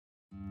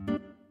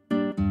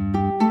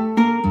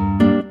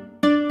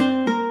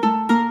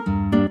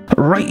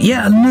Right,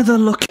 yet another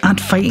look at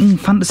fighting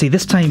fantasy.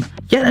 This time,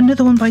 yet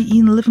another one by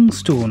Ian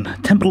Livingstone,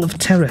 Temple of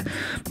Terror.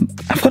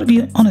 I've got to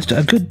be honest,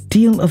 a good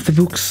deal of the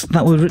books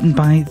that were written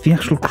by the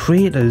actual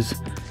creators,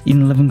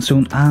 Ian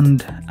Livingstone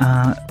and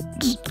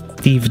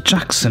Steve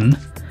Jackson,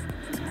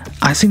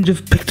 I seem to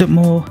have picked up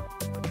more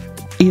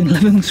Ian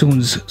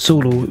Livingstone's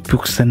solo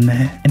books than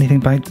anything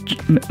by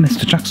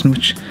Mr. Jackson,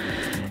 which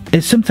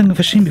is something of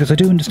a shame because I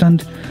do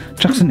understand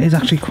Jackson is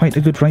actually quite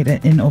a good writer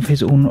in of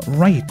his own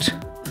right.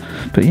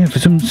 But yeah, for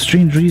some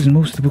strange reason,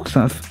 most of the books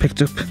that I've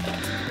picked up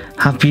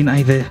have been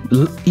either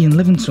Ian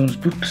Livingstone's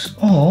books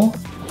or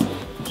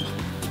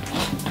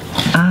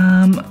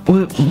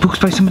were books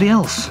by somebody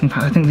else. In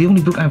fact, I think the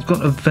only book I've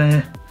got of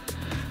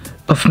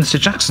Mr.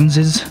 Jackson's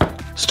is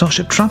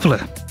Starship Traveller,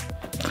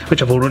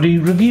 which I've already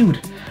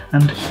reviewed.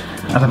 And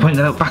as I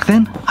pointed out back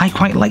then, I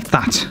quite liked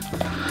that.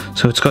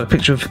 So it's got a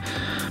picture of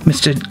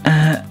Mr.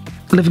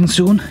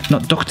 Livingstone,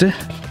 not Doctor,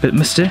 but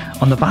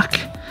Mr. on the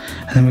back.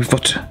 And then we've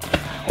got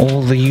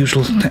all the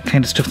usual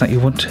kind of stuff that you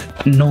won't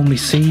normally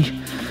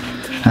see.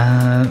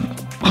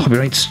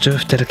 Copyright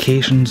stuff,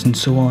 dedications and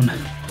so on.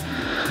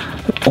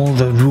 All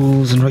the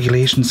rules and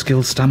regulations,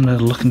 skills, stamina,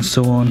 luck and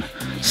so on.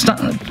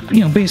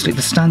 Basically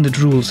the standard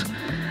rules.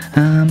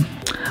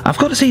 I've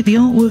got to say the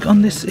artwork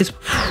on this is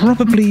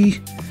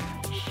probably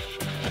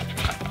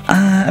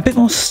a bit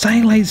more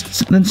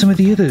stylized than some of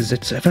the others.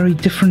 It's a very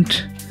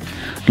different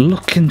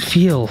look and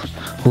feel,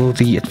 although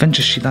the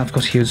adventure sheet that I've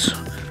got here is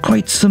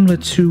quite similar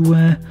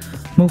to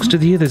most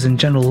of the others in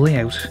general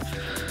layout.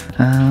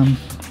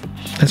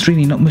 There's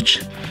really not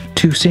much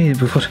to say.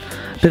 We've got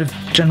a bit of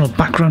general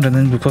background and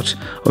then we've got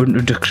our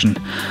introduction.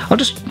 I'll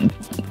just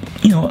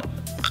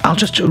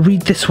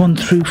read this one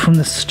through from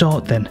the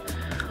start then.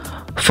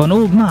 For an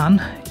old man,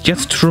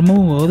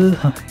 Yastromo,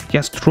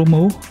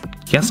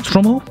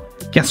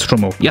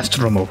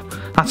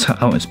 that's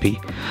how it must be.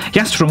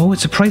 Yastromo is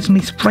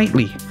surprisingly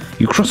sprightly.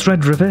 You cross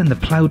Red River in the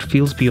ploughed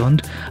fields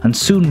beyond, and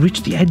soon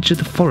reach the edge of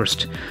the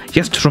forest.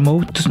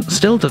 Yastromo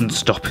still doesn't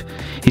stop.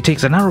 He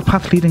takes a narrow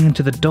path leading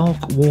into the dark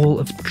wall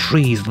of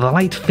trees. The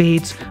light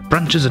fades,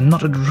 branches and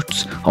knotted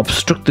roots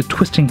obstruct the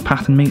twisting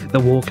path and make the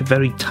walk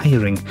very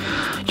tiring.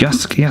 You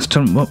ask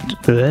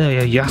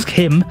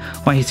him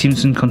why he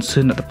seems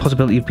unconcerned at the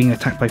possibility of being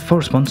attacked by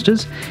forest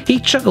monsters. He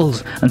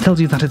chuckles and tells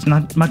you that its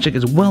magic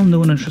is well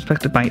known and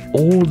respected by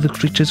all the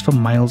creatures for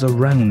miles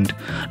around.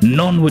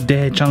 None would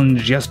dare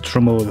challenge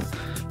Yastromo,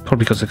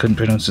 probably because I couldn't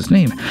pronounce his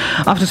name.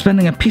 After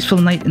spending a peaceful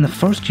night in the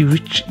forest, you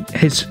reach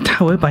his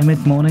tower by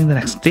mid-morning the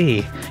next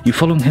day. You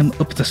follow him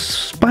up the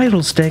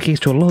spiral staircase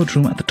to a large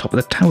room at the top of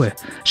the tower.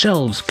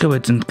 Shelves,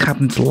 cupboards and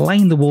cabinets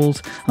line the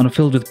walls and are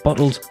filled with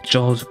bottles,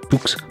 jars,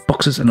 books,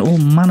 boxes and all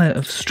manner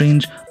of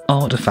strange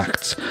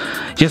artefacts.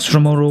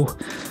 Yastromo,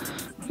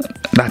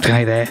 that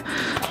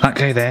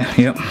guy there,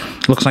 yep,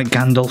 looks like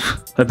Gandalf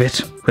a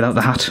bit, without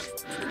the hat.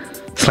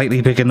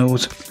 Slightly bigger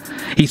nose.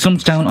 He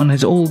slumps down on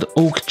his old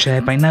oak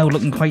chair, by now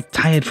looking quite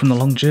tired from the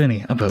long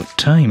journey. About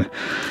time.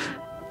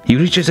 He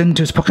reaches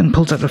into his pocket and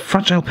pulls out a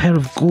fragile pair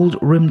of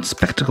gold-rimmed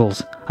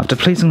spectacles. After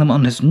placing them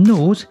on his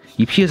nose,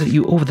 he peers at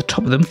you over the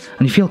top of them,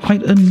 and you feel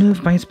quite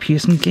unnerved by his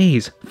piercing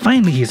gaze.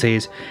 Finally, he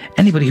says,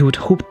 anybody who would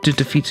hope to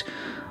defeat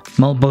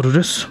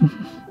Malbordus...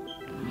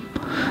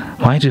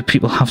 Why do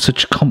people have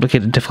such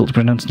complicated, difficult to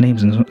pronounce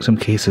names in some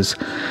cases?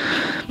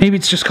 Maybe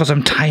it's just because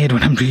I'm tired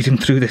when I'm reading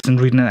through this and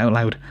reading it out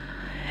loud.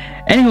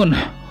 Anyone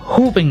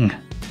hoping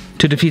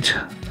to defeat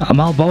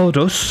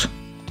Malbordus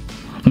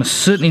must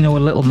certainly know a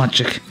little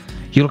magic.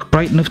 You look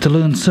bright enough to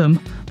learn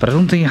some, but I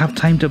don't think you have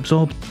time to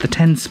absorb the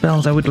 10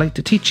 spells I would like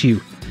to teach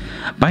you.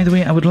 By the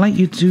way, I would like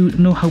you to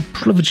know how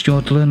privileged you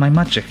are to learn my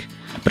magic.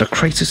 But a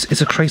crisis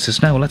is a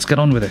crisis. Now, let's get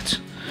on with it.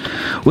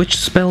 Which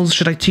spells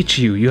should I teach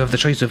you? You have the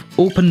choice of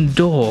Open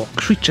Door,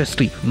 Creature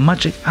Sleep,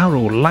 Magic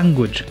Arrow,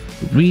 Language,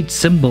 Read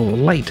Symbol,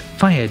 Light,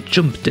 Fire,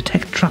 Jump,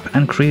 Detect Trap,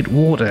 and Create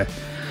Water.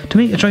 To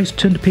make a choice,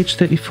 turn to page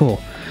 34.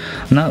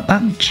 Now,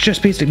 that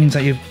just basically means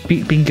that you've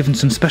been given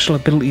some special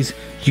abilities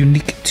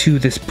unique to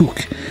this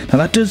book. Now,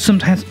 that does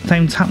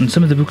sometimes happen.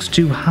 Some of the books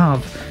do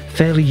have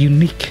fairly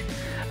unique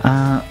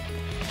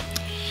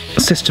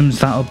systems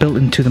that are built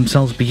into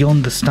themselves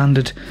beyond the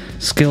standard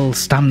skill,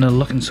 stamina,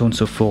 luck and so on and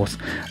so forth.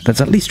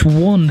 There's at least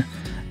one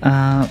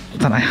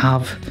that I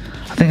have.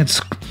 I think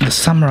it's the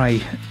Samurai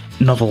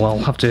novel. I'll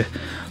have to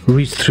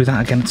read through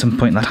that again at some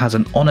point. That has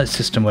an honour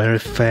system where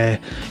if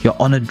your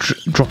honour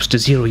drops to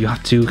 0, you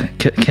have to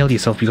kill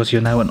yourself because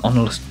you're now an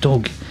honourless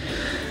dog.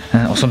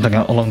 Or something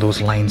along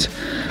those lines.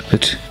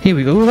 But here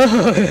we go.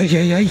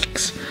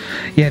 Yikes.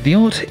 Yeah, the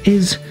art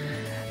it's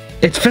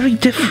very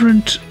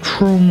different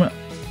from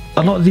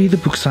a lot of the other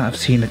books that I've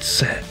seen. It's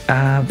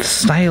the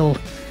style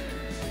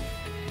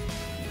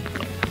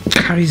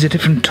carries a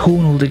different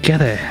tone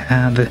altogether.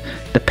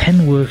 The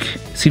pen work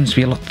seems to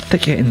be a lot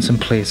thicker in some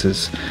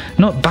places.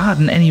 Not bad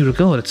in any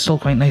regard, it's still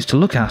quite nice to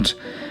look at.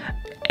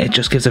 It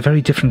just gives a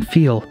very different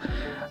feel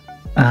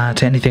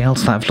to anything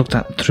else that I've looked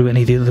at through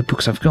any of the other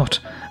books I've got.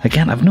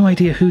 Again, I've no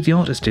idea who the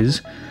artist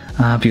is,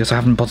 because I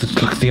haven't bothered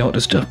to look the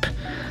artist up,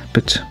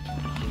 but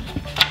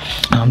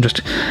I'm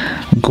just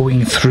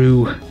going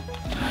through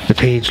the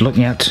page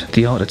looking at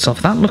the art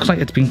itself. That looks like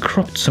it's been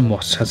cropped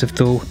somewhat, as if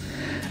though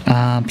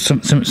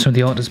some of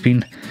the art has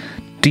been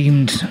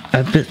deemed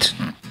a bit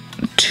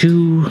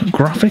too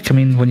graphic. I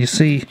mean, when you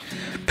see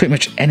pretty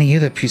much any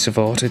other piece of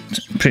art, it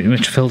pretty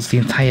much fills the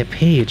entire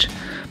page,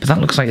 but that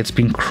looks like it's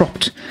been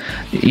cropped.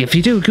 If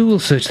you do a Google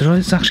search, there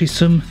is actually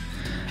some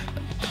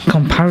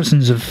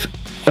comparisons of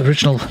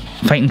original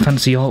Fighting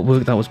Fantasy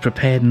artwork that was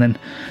prepared and then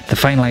the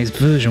finalised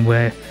version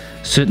where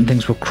certain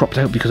things were cropped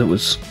out because it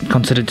was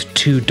considered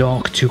too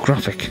dark, too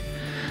graphic.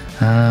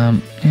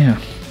 Yeah.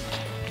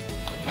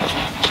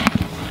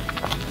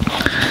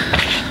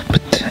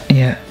 But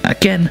yeah,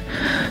 again,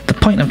 the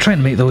point I'm trying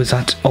to make though is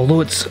that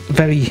although it's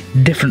very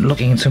different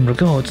looking in some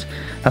regards,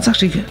 that's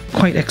actually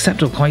quite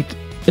acceptable, quite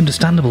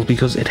understandable,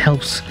 because it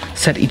helps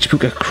set each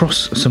book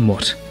across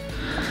somewhat.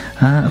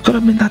 I've got to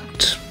admit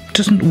that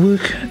doesn't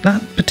work,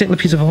 that particular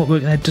piece of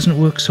artwork there doesn't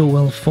work so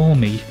well for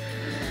me.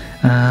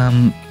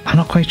 I'm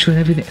not quite sure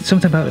everything,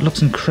 something about it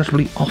looks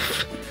incredibly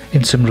off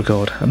in some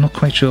regard. I'm not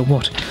quite sure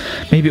what.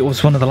 Maybe it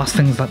was one of the last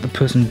things that the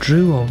person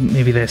drew, or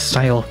maybe their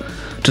style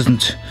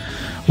doesn't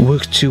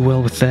work too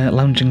well with their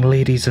lounging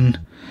ladies and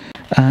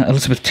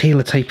Elizabeth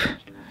Taylor type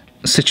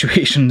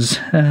situations.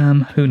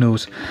 Who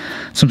knows?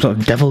 Some sort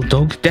of devil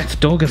dog, death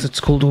dog as it's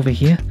called over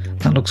here.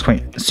 That looks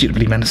quite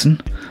suitably menacing.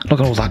 Look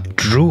at all that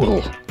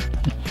drool.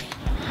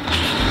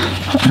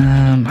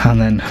 And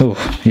then, oh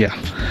yeah,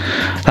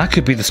 that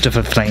could be the stuff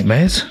of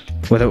nightmares,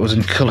 whether it was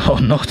in colour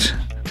or not.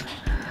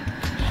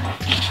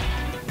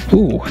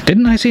 Ooh,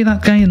 didn't I see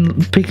that guy in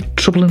Big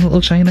Trouble in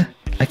Little China?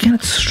 Again,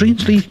 it's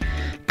strangely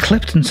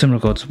clipped in some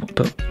regards,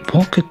 but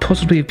what could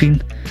possibly have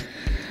been,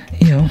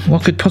 you know,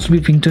 what could possibly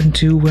have been done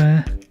to,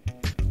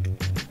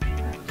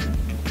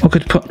 what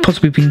could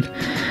possibly have been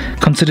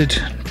considered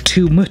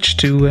too much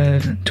to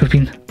have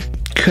been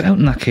cut out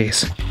in that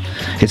case?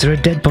 Is there a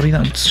dead body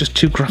that's just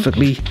too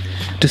graphically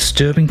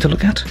disturbing to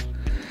look at?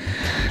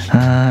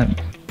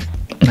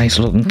 Nice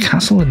looking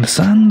castle in the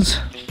sands.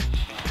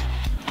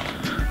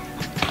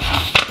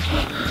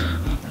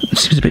 It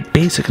seems a bit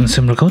basic in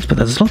some regards, but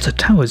there's lots of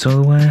towers,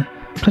 so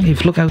plenty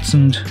of lookouts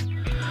and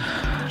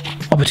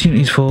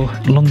opportunities for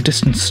long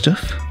distance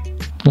stuff.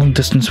 Long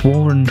distance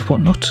war and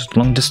whatnot,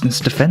 long distance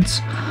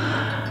defence.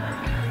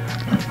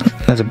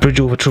 There's a bridge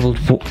over troubled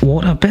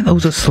water. I bet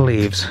those are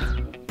slaves.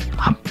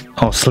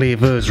 Or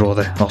slavers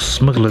rather, or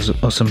smugglers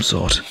of some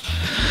sort.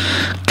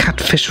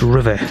 Catfish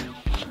River.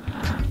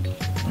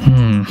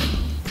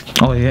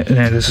 Oh yeah,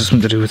 this is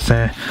something to do with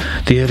the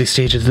early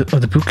stage of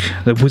the book.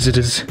 The wizard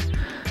is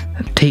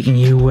taking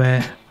you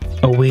away,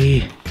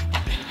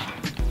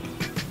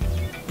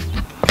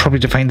 probably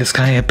to find this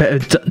guy a better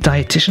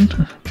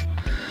dietitian.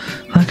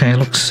 That guy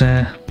looks...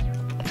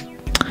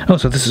 Oh,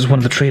 so this is one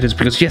of the traders,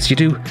 because yes, you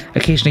do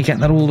occasionally get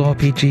that old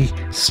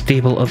RPG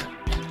stable of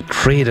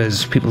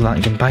traders, people that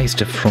you can buy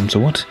stuff from. So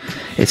what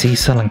is he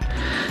selling?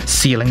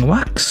 Sealing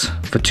wax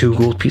for 2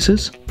 gold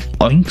pieces,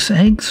 oinks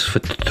eggs for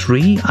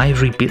 3,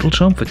 ivory beetle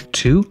charm for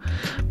 2,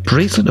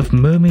 bracelet of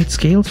mermaid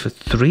scales for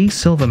 3,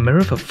 silver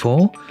mirror for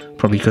 4,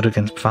 probably good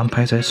against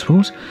vampires I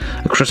suppose,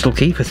 a crystal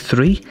key for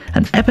 3,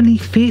 an ebony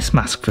face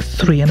mask for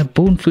 3, and a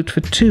bone flute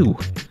for 2.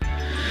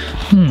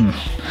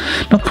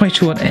 Not quite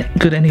sure what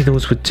good any of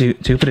those would do,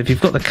 but if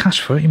you've got the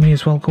cash for it, you may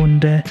as well go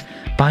and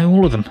buy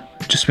all of them,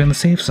 just to be on the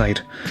safe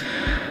side.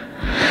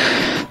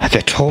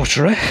 The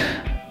torturer.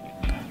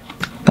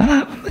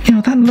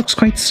 That looks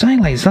quite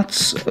stylized.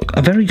 That's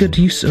a very good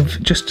use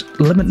of just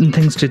limiting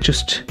things to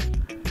just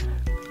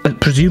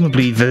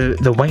presumably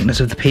the whiteness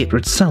of the paper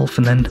itself,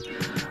 and then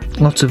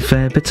lots of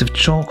bits of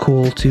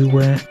charcoal to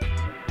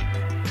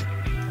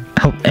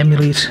help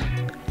emulate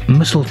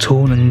muscle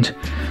tone and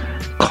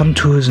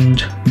contours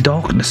and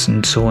darkness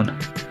and so on,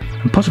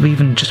 and possibly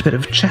even just a bit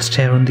of chest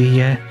hair on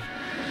the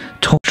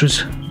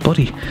torturer's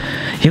body.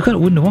 You've got to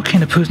wonder what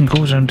kind of person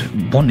goes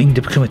around wanting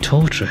to become a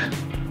torturer.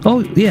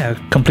 Oh yeah,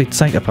 complete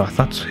psychopath,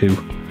 that's who.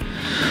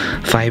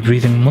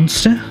 Fire-breathing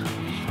monster.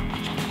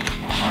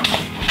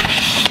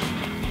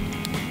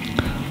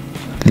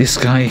 This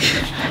guy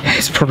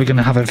is probably going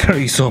to have a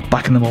very sore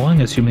back in the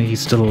morning, assuming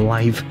he's still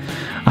alive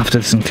after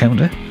this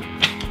encounter.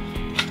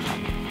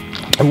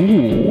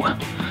 Ooh,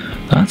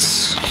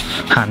 that's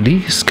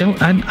handy.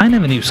 I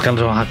never knew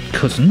Skeletor had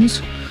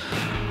cousins.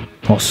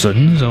 Or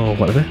sons, or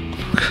whatever.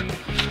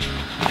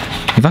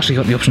 You've actually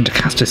got the option to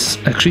cast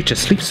a creature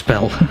sleep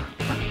spell.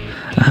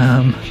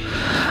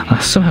 I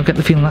somehow get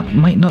the feeling that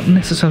might not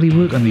necessarily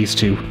work on these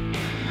two.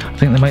 I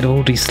think they might have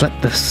already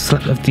slept the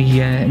sleep of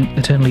the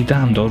eternally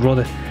damned, or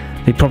rather,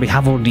 they probably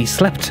have already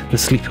slept the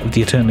sleep of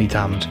the eternally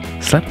damned.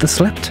 Slept the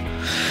slept?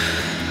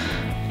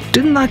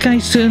 Didn't that guy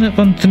turn up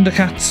on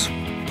Thundercats?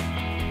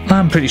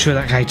 I'm pretty sure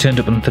that guy turned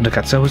up on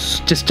Thundercats. There was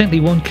distinctly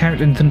one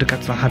character in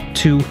Thundercats that had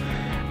 2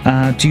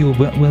 dual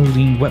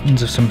wielding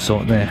weapons of some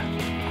sort there.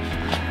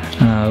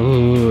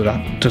 Oh,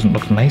 that doesn't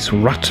look nice.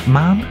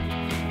 Ratman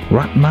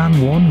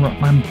 1,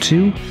 Ratman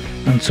 2,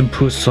 and some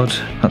poor sod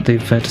that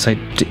they've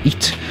decided to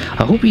eat.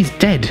 I hope he's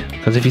dead,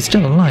 because if he's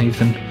still alive,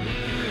 then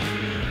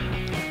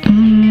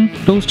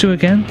those 2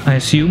 again, I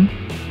assume,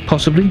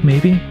 possibly,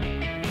 maybe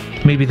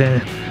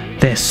they're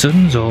their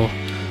sons or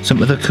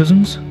some other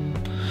cousins.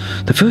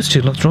 The first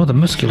two looked rather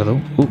muscular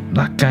though. Oh,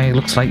 that guy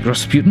looks like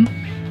Rasputin.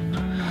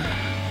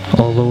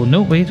 Although,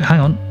 no, wait, hang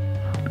on.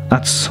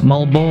 That's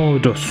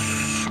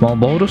Malbordus.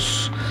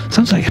 Malbordus?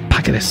 Sounds like a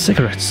packet of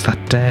cigarettes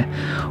that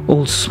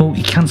old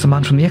smoky cancer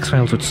man from the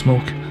X-Files would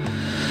smoke.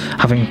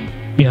 Having,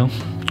 you know,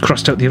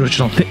 crossed out the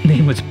original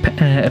name with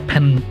a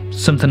pen,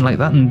 something like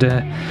that, and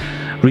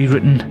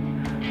rewritten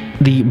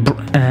the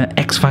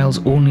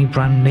X-Files only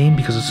brand name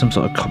because of some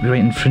sort of copyright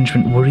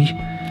infringement worry.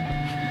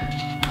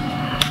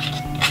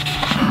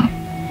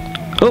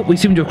 Oh, we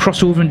seem to have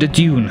crossed over into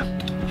Dune.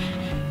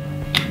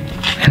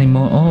 Any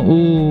more?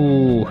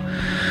 Oh,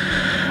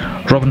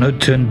 Robin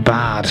Hood turned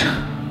bad.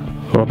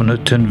 Robin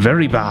Hood turned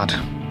very bad.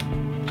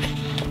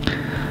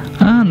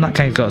 And that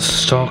guy's got a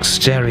stark,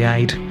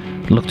 starry-eyed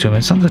look to him.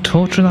 Is that the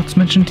torturer that's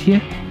mentioned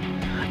here?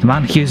 The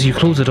man hears you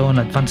close the door and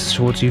advances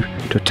towards you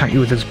to attack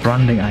you with his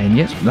branding iron.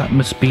 Yes, that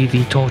must be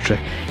the torturer.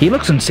 He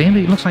looks insane,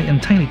 but he looks like an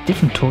entirely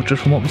different torturer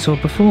from what we saw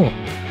before.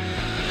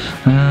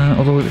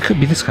 Although it could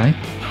be this guy.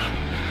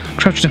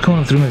 Crouched in the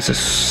corner of the room is a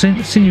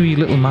sinewy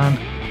little man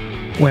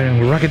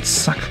wearing ragged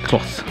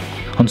sackcloth.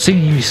 On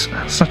seeing you, he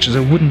snatches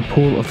a wooden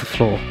pole off the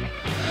floor.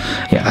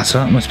 Yeah,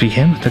 that must be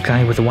him, the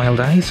guy with the wild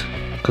eyes,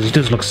 because he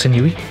does look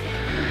sinewy.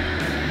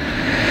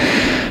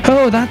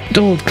 Oh, that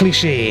old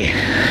cliche.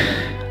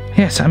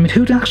 Yes, I mean,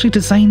 who actually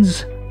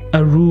designs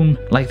a room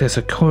like this,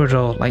 a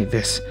corridor like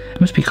this?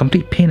 It must be a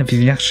complete pain if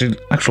you're the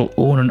actual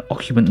owner and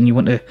occupant and you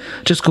want to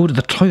just go to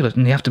the toilet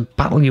and you have to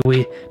battle your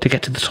way to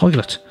get to the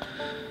toilet.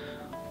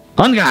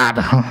 On guard!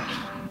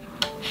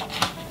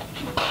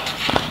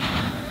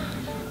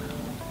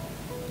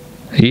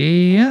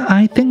 Yeah,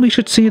 I think we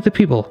should see the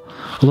people.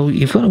 Although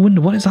you've got to wonder,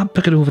 what is that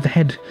bucket over the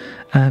head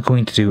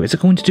going to do? Is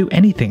it going to do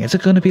anything? Is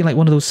it going to be like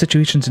one of those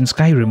situations in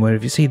Skyrim where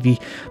if you see the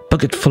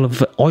bucket full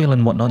of oil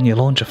and whatnot and you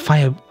launch a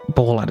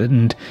fireball at it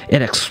and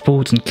it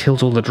explodes and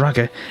kills all the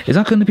dragger? Is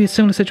that going to be a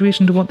similar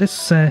situation to what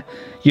this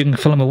young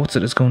film or what's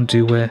it is going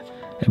to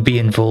be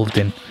involved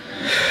in?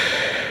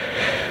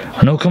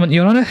 No comment,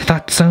 Your Honour.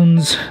 That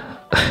sounds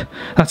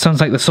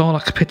like the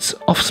Sarlacc Pit's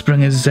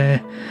offspring is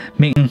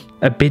making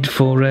a bid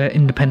for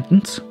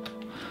independence.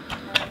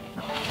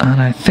 And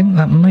I think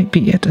that might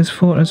be it as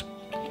far as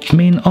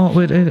main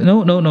artwork.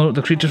 No,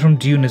 the creature from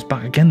Dune is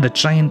back again, the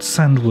giant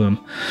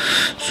sandworm.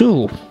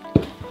 So,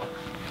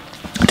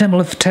 Temple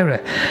of Terror.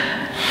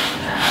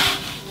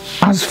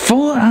 As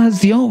far as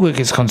the artwork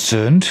is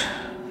concerned,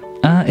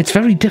 it's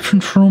very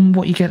different from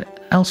what you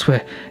get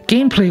elsewhere.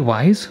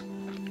 Gameplay-wise,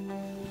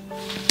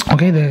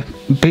 okay, the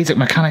basic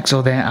mechanics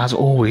are there as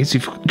always.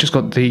 You've just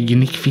got the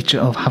unique feature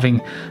of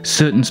having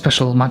certain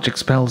special magic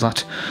spells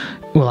that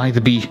will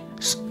either be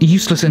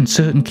useless in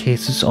certain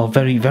cases or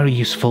very, very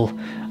useful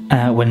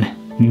when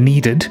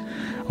needed.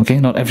 Okay,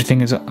 not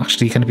everything is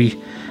actually going to be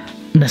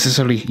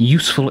necessarily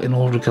useful in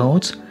all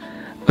regards.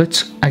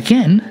 But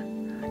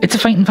again, it's a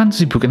fighting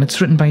fantasy book and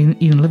it's written by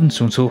Ian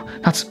Livingstone, so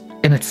that's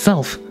in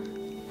itself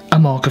a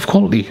mark of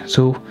quality.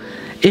 So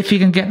if you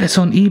can get this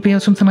on eBay or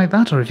something like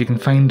that, or if you can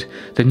find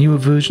the newer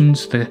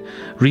versions, the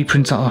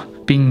reprints that are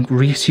being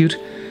reissued,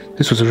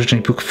 this was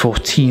originally book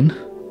 14,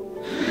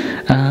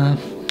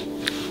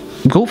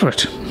 go for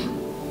it.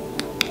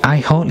 I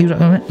heartily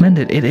recommend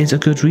it. It is a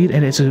good read.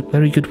 It is a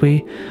very good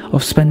way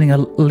of spending a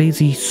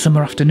lazy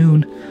summer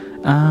afternoon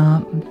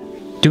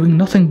doing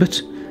nothing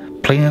but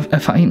playing a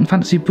fighting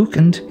fantasy book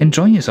and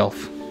enjoying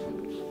yourself.